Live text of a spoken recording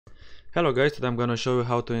Hello guys, today I'm going to show you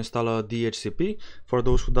how to install a DHCP. For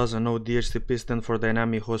those who doesn't know, DHCP stands for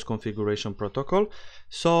Dynamic Host Configuration Protocol.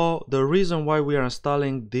 So the reason why we are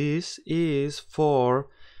installing this is for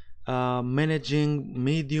managing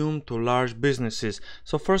medium to large businesses.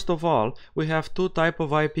 So first of all, we have two types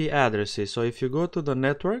of IP addresses. So if you go to the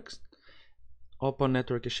networks, open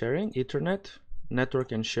network sharing, Ethernet,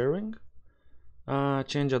 network and sharing.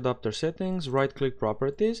 Change adapter settings, right click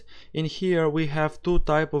properties. In here we have two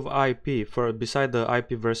type of IP. For beside the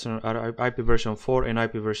IP version 4 and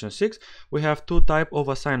IP version 6, we have two type of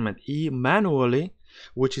assignment: manually,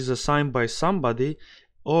 which is assigned by somebody,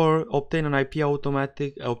 or obtain an IP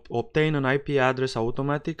address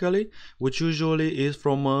automatically, which usually is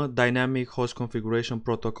from a dynamic host configuration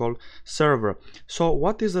protocol server. So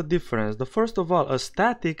what is the difference? The first of all, a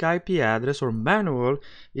static IP address or manual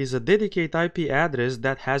is a dedicated IP address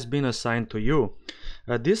that has been assigned to you.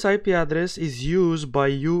 This IP address is used by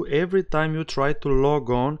you every time you try to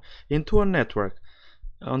log on into a network.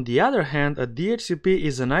 On the other hand, a DHCP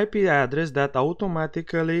is an IP address that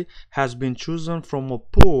automatically has been chosen from a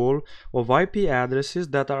pool of IP addresses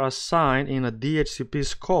that are assigned in a DHCP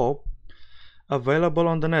scope available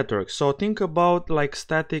on the network. So think about like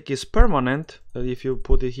static is permanent. If you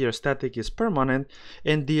put it here, static is permanent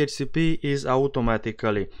and DHCP is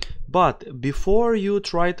automatically. But before you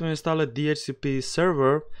try to install a DHCP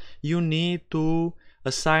server, you need to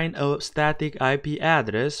assign a static IP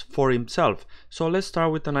address for himself. So let's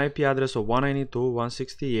start with an IP address of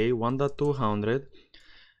 192.168.1.200.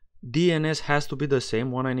 DNS has to be the same,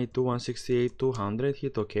 192.168.200.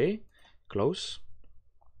 Hit OK, close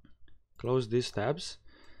these tabs,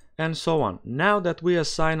 and so on. Now that we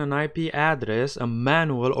assign an IP address, a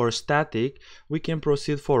manual or static, we can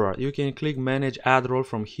proceed forward. You can click manage add role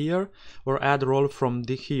from here or add role from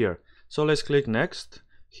here. So let's click next,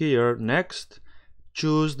 here, next.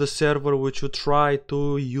 Choose the server which you try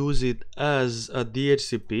to use it as a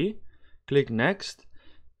DHCP. Click next.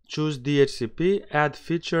 Choose DHCP. Add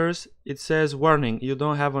features. It says warning, you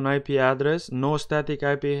don't have an IP address. No static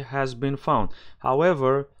IP has been found.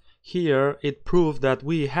 However, here it proved that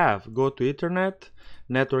we have. Go to Ethernet,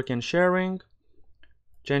 network and sharing.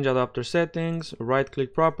 Change adapter settings. Right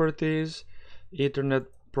click properties. Ethernet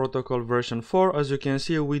protocol version 4. As you can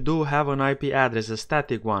see, we do have an IP address, a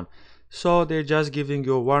static one. So they're just giving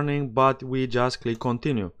you a warning, but we just click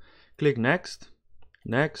continue. Click next,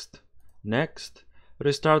 next, next.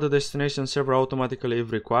 Restart the destination server automatically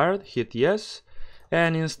if required. Hit yes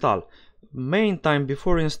and install. Main time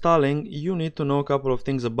before installing, you need to know a couple of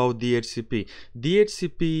things about DHCP.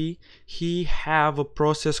 DHCP, he have a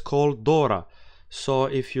process called DORA. So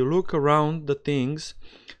if you look around the things,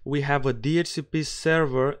 we have a DHCP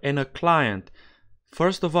server and a client.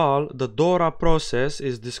 First of all, the DORA process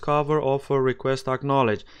is discover, offer, request,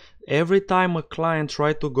 acknowledge. Every time a client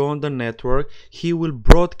tries to go on the network, he will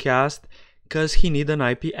broadcast because he needs an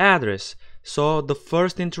IP address. So the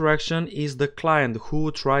first interaction is the client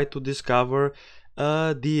who tried to discover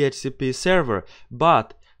a DHCP server.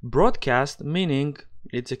 But broadcast meaning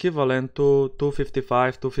it's equivalent to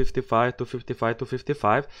 255, 255, 255,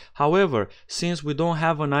 255. However, since we don't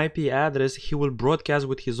have an IP address, he will broadcast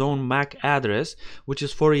with his own MAC address, which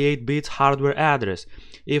is 48 bits hardware address.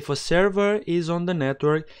 If a server is on the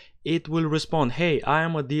network, it will respond, hey, I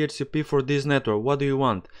am a DHCP for this network, what do you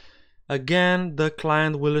want? Again, the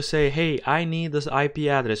client will say, hey, I need this IP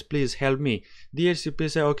address, please help me. DHCP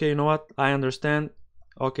say, okay, you know what, I understand,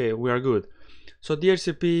 okay, we are good. So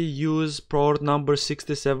DHCP use port number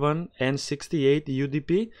 67 and 68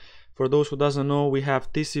 UDP. For those who doesn't know, we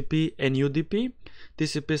have TCP and UDP.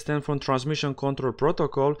 TCP stands for Transmission Control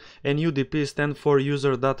Protocol and UDP stands for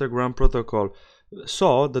User Datagram Protocol.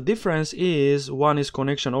 So the difference is one is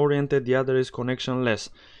connection oriented, the other is connectionless.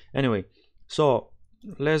 Anyway, so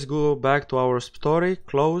let's go back to our story.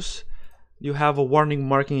 Close. You have a warning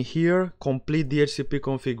marking here. Complete DHCP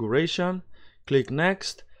configuration. Click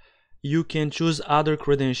next. You can choose other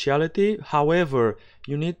credentiality. However,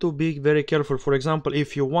 you need to be very careful. For example,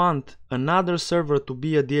 if you want another server to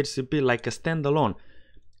be a DHCP like a standalone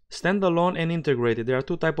and integrated, there are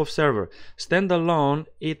two types of server. Standalone,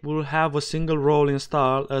 it will have a single role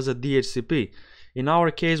installed as a DHCP. In our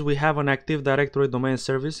case, we have an Active Directory Domain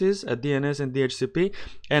Services, a DNS and DHCP,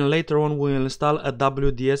 and later on we will install a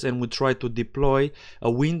WDS and we try to deploy a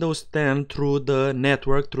Windows 10 through the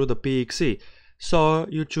network, through the PXE. So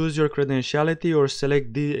you choose your credentiality or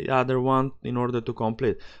select the other one in order to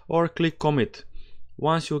complete, or click commit.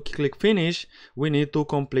 Once you click finish, we need to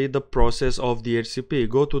complete the process of DHCP.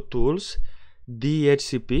 Go to tools,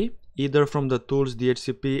 DHCP, either from the tools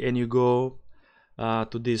DHCP and you go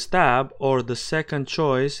to this tab, or the second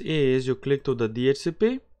choice is you click to the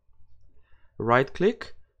DHCP, right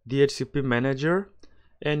click, DHCP manager,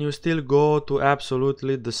 and you still go to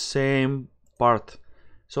absolutely the same part.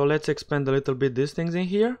 So let's expand a little bit these things in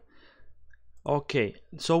here. Okay,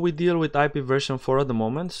 so we deal with IP version 4 at the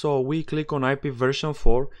moment. So we click on IP version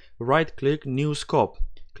 4, right click, new scope,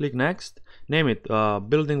 click next, name it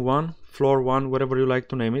building 1, floor 1, whatever you like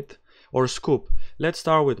to name it, or scoop. Let's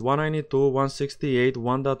start with 192.168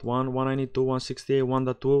 1.1,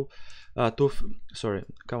 192.168 1.2, sorry,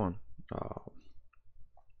 come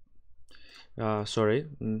on,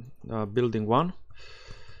 building 1.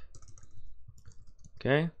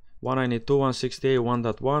 Okay, 192.168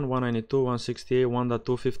 1.1, 192.168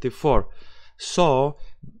 1.254. So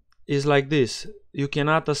it's like this. You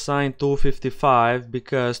cannot assign 255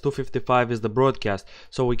 because 255 is the broadcast,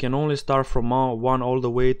 so we can only start from 1 all the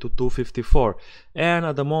way to 254. And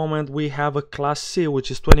at the moment we have a class C, which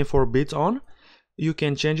is 24 bits on. You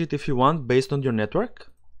can change it if you want based on your network.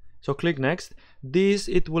 So click next. This,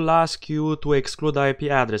 it will ask you to exclude IP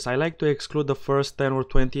address. I like to exclude the first 10 or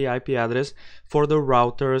 20 IP address for the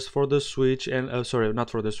routers, for the switch, and sorry, not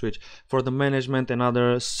for the switch, for the management and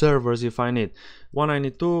other servers if I need.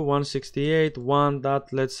 192.168 1.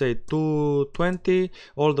 Let's say 220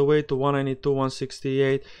 all the way to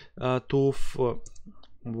 192.168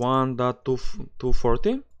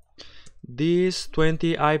 1.240. This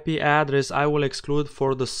 20 IP address I will exclude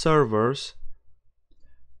for the servers.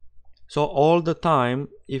 So all the time,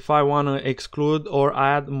 if I want to exclude or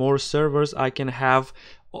add more servers, I can have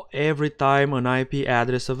every time an IP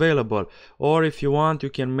address available. Or if you want, you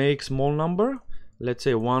can make small number, let's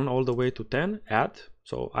say 1 all the way to 10, add.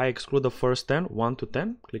 So I exclude the first 10, 1 to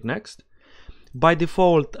 10, click next. By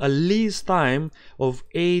default, a lease time of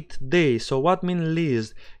 8 days. So what means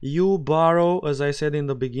lease? You borrow, as I said in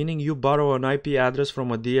the beginning, you borrow an IP address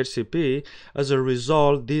from a DHCP. As a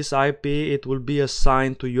result, this IP, it will be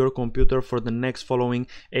assigned to your computer for the next following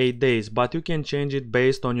 8 days. But you can change it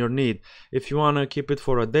based on your need. If you want to keep it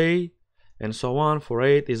for a day, and so on, for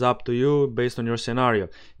 8 is up to you based on your scenario.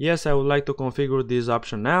 Yes, I would like to configure this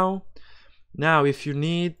option now. Now, if you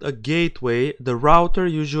need a gateway, the router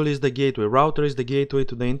usually is the gateway. Router is the gateway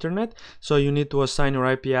to the internet, so you need to assign your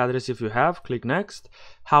IP address if you have. Click next.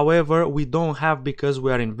 However, we don't have because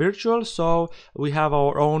we are in virtual, so we have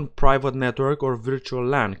our own private network or virtual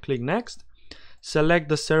LAN. Click next. Select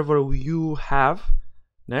the server you have.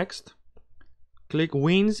 Next. Click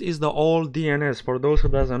WINS is the old DNS. For those who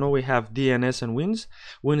doesn't know, we have DNS and WINS.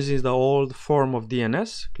 WINS is the old form of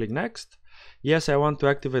DNS. Click next. Yes, I want to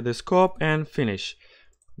activate the scope and finish.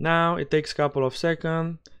 Now it takes a couple of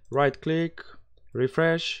seconds. Right click,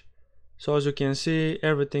 refresh. So as you can see,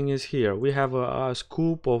 everything is here. We have a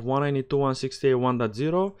scoop of 192.168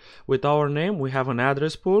 1.0 with our name. We have an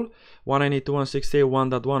address pool 192.168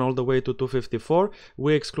 1.1 all the way to 254.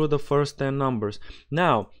 We exclude the first 10 numbers.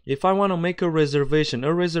 Now, if I want to make a reservation,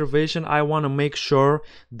 I want to make sure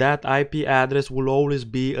that IP address will always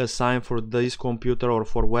be assigned for this computer or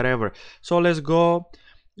for whatever. So let's go.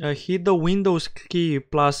 Hit the Windows key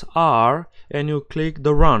plus R and you click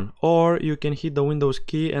the run, or you can hit the Windows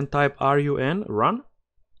key and type RUN, run.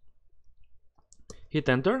 Hit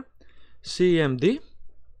enter. CMD.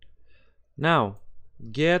 Now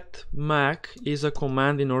get MAC is a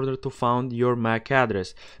command in order to find your MAC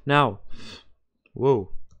address. Now, whoa,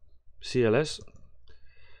 CLS.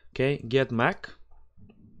 Okay, get MAC.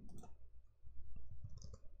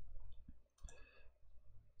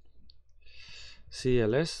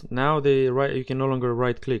 CLS. Now you can no longer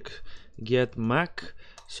right click, get MAC.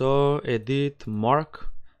 So edit, mark.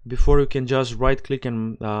 Before you can just right click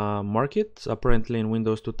and mark it. Apparently in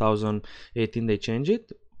Windows 2018 they changed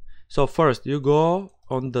it. So first you go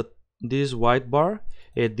on this white bar,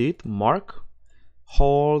 edit, mark,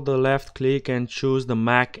 hold the left click and choose the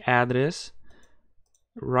MAC address.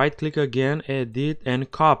 Right click again, edit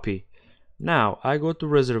and copy. Now I go to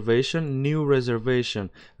reservation, new reservation.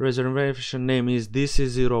 Reservation name is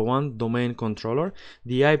DC01 domain controller.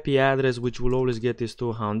 The IP address which we'll always get is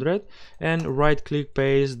 200, and right click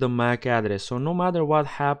paste the MAC address. So no matter what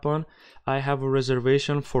happened, I have a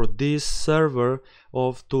reservation for this server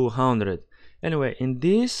of 200. Anyway, in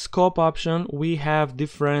this scope option we have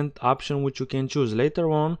different options which you can choose. Later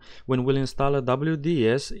on, when we'll install a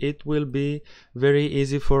WDS, it will be very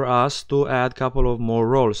easy for us to add a couple of more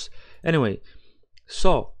roles. Anyway,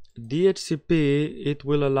 so DHCP, it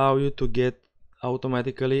will allow you to get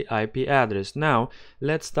automatically IP address. Now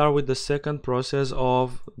let's start with the second process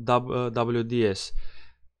of WDS.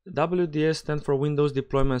 WDS stands for Windows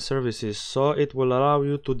Deployment Services, so it will allow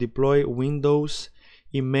you to deploy Windows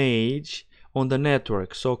image on the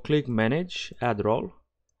network. So click manage, add role,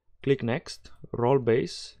 click next, role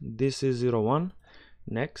base, this is 01,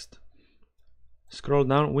 next, scroll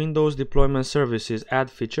down, Windows deployment services,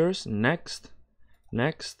 add features, next,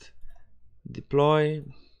 next, deploy,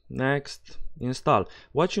 next, install.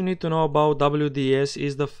 What you need to know about WDS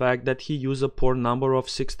is the fact that he uses a port number of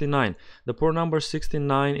 69. The port number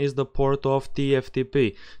 69 is the port of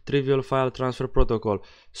TFTP, Trivial File Transfer Protocol.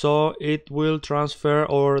 So it will transfer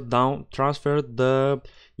transfer the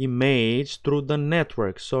image through the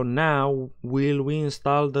network. So now will we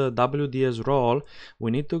install the WDS role,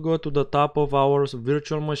 we need to go to the top of our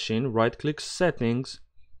virtual machine, right click settings,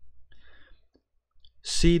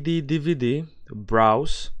 CD DVD,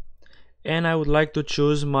 browse, and I would like to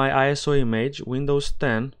choose my ISO image, Windows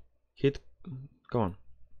 10, hit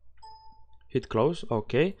close.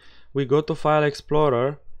 Okay, we go to File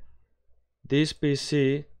Explorer, this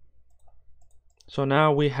PC. So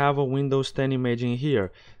now we have a Windows 10 image in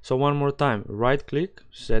here. So one more time, right click,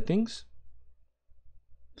 settings,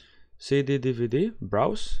 CD DVD,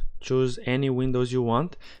 browse, choose any Windows you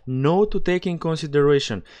want. Note to take in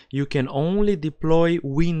consideration, you can only deploy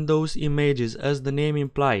Windows images, as the name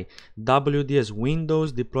implies. WDS,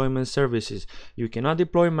 Windows Deployment Services. You cannot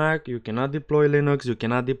deploy Mac, you cannot deploy Linux, you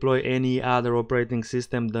cannot deploy any other operating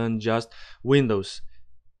system than just Windows.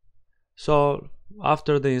 So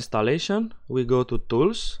after the installation, we go to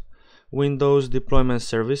Tools, Windows Deployment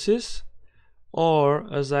Services, or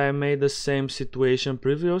as I made the same situation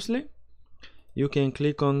previously, you can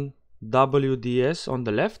click on WDS on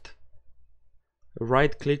the left,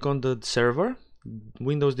 right click on the server,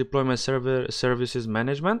 Windows Deployment Services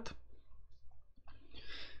Management.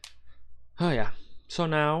 Oh yeah, so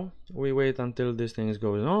now we wait until this thing is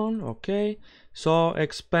going on. Okay, so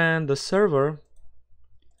expand the server.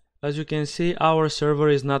 As you can see, our server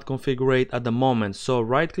is not configured at the moment. So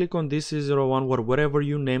right click on this is 01 or whatever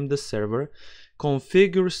you name the server,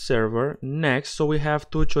 configure server, next. So we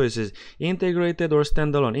have two choices, integrated or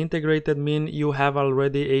standalone. Integrated means you have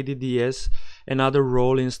already ADDS, another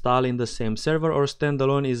role installed in the same server, or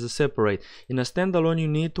standalone is a separate. In a standalone, you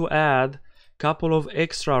need to add couple of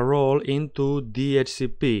extra role into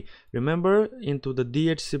DHCP. Remember, into the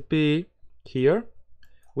DHCP here,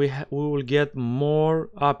 we will get more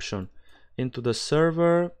option into the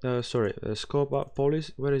server, scope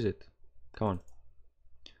policy. Where is it? Come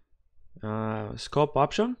on. Scope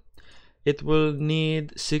option, it will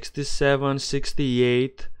need 67,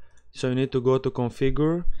 68, so you need to go to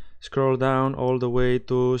configure, scroll down all the way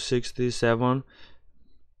to 67,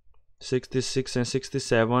 66 and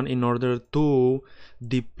 67 in order to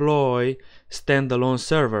deploy standalone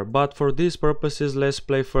server. But for these purposes, let's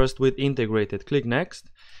play first with integrated. Click next.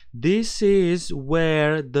 This is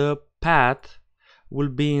where the path will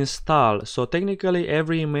be installed. So technically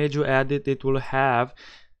every image you added, it will have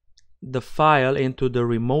the file into the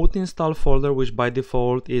remote install folder, which by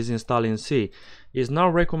default is installed in C. It's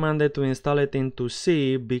not recommended to install it into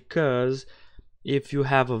C because if you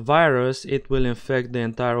have a virus, it will infect the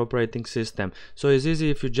entire operating system. So it's easy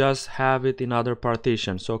if you just have it in other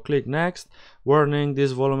partitions. So click next. Warning,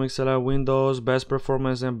 this volume XLR Windows best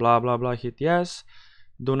performance and blah blah blah, hit yes.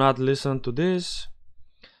 Do not listen to this.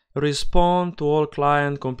 Respond to all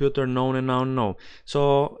client, computer known and unknown.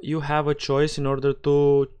 So you have a choice in order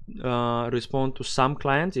to respond to some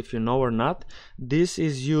clients if you know or not. This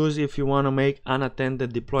is used if you want to make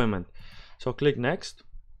unattended deployment. So click next.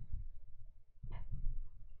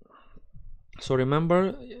 So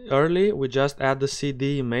remember, early we just add the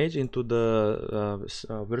CD image into the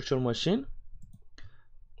virtual machine.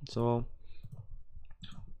 So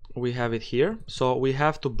we have it here. So we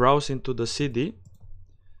have to browse into the CD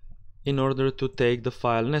in order to take the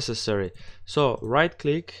file necessary. So right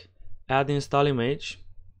click, add install image.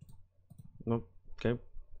 Okay,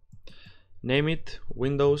 name it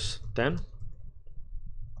Windows 10.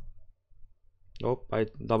 Oh, I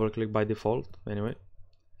double click by default anyway.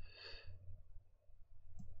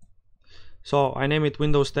 So I name it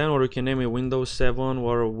Windows 10, or you can name it Windows 7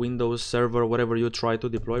 or Windows Server, whatever you try to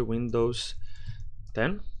deploy. Windows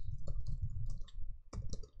 10.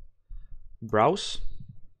 Browse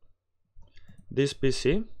this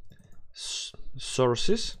PC,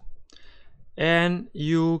 sources, and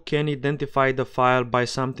you can identify the file by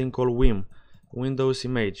something called WIM, Windows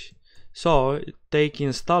image. So take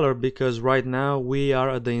installer, because right now we are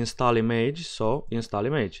at the install image. So install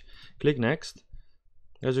image, click next.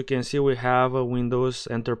 As you can see, we have a Windows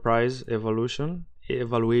Enterprise evaluation.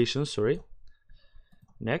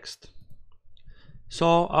 Next.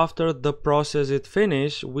 So after the process is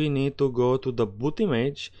finished, we need to go to the boot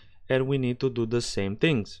image and we need to do the same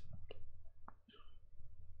things.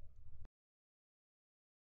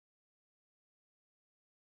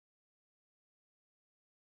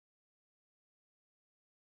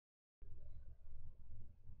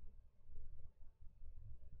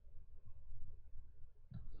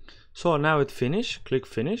 So now it finished. Click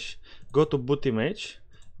finish, go to boot image,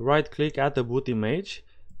 right click at the boot image,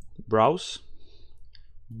 browse,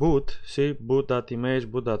 boot, see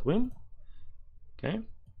boot.image, boot.wim. Okay,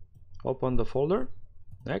 open the folder.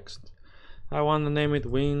 Next, I want to name it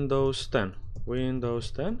Windows 10.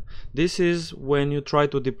 Windows 10. This is when you try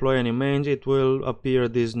to deploy an image, it will appear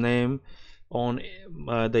this name on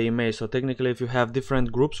the image. So technically, if you have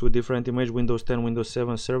different groups with different image, Windows 10, Windows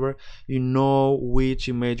 7 server, you know which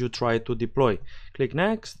image you try to deploy. Click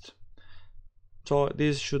next. So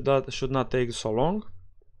this should not take so long.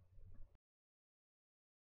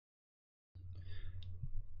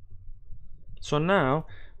 So now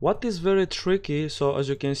what is very tricky, so as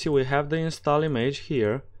you can see, we have the install image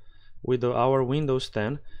here with our Windows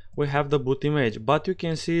 10, we have the boot image, but you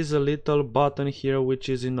can see is a little button here which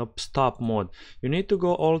is in a stop mode. You need to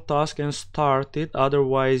go all task and start it,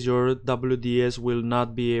 otherwise your WDS will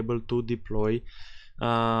not be able to deploy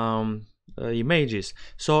images.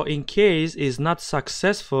 So in case is not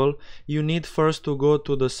successful, you need first to go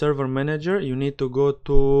to the server manager, you need to go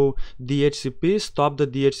to DHCP, stop the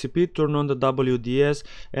DHCP, turn on the WDS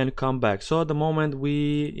and come back. So at the moment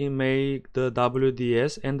we make the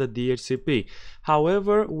WDS and the DHCP.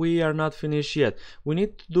 However, we are not finished yet. We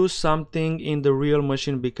need to do something in the real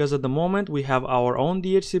machine, because at the moment we have our own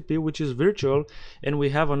DHCP which is virtual, and we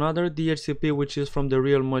have another DHCP which is from the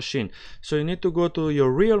real machine. So you need to go to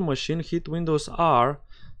your real machine, hit Windows R,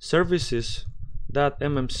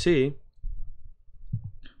 services.mmc,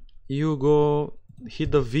 you go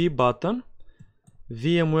hit the V button,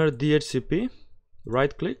 VMware DHCP,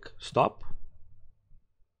 right click, stop.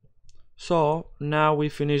 So now we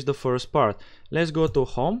finish the first part. Let's go to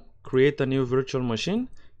home, create a new virtual machine.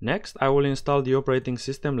 Next, I will install the operating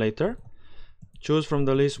system later. Choose from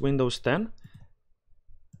the list Windows 10,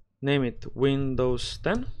 name it Windows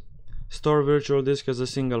 10. Store virtual disk as a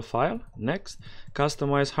single file. Next,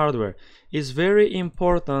 customize hardware. It's very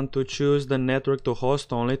important to choose the network to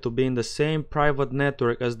host only, to be in the same private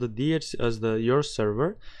network as your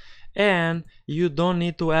server, and you don't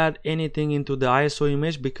need to add anything into the ISO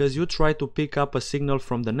image because you try to pick up a signal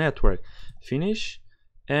from the network. Finish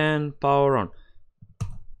and power on.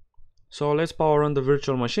 So let's power on the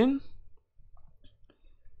virtual machine.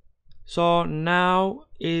 So now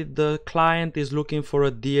the client is looking for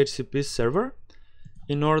a DHCP server.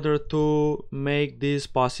 In order to make this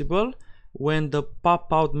possible, when the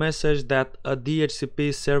pop-out message that a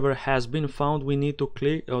DHCP server has been found, we need to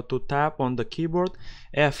click or to tap on the keyboard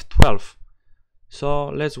F12. So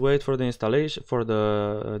let's wait for the installation for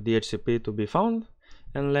the DHCP to be found,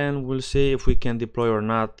 and then we'll see if we can deploy or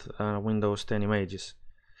not Windows 10 images.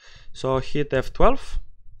 So hit F12.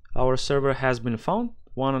 Our server has been found.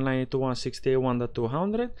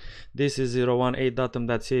 192.168.1.200. This is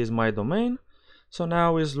 018.m.ca is my domain. So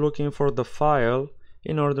now is looking for the file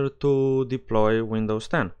in order to deploy Windows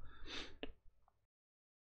 10.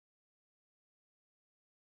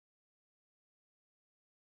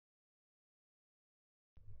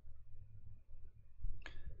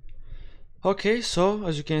 Okay, so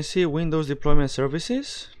as you can see, Windows deployment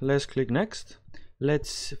services. Let's click next.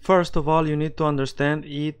 First of all, you need to understand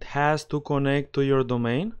it has to connect to your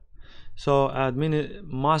domain. So admin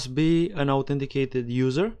must be an authenticated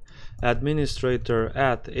user, administrator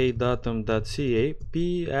at a.m.ca,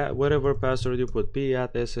 p at whatever password you put, p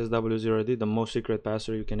at ssw0d, the most secret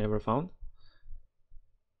password you can ever found.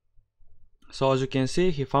 So as you can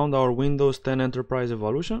see, he found our Windows 10 Enterprise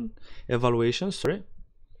evaluation.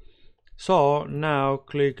 So now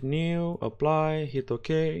click new, apply, hit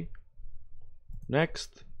OK.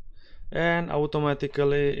 Next, and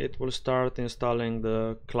automatically it will start installing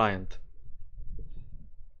the client.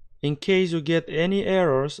 In case you get any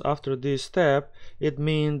errors after this step, it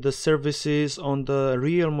means the services on the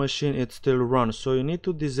real machine it still runs, so you need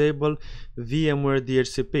to disable VMware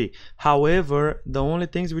DHCP. However, the only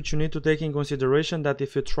things which you need to take in consideration that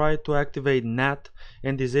if you try to activate NAT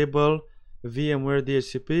and disable VMware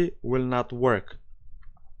DHCP will not work.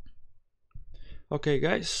 Okay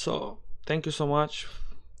guys, so thank you so much.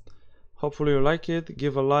 Hopefully you like it.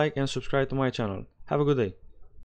 Give a like and subscribe to my channel. Have a good day.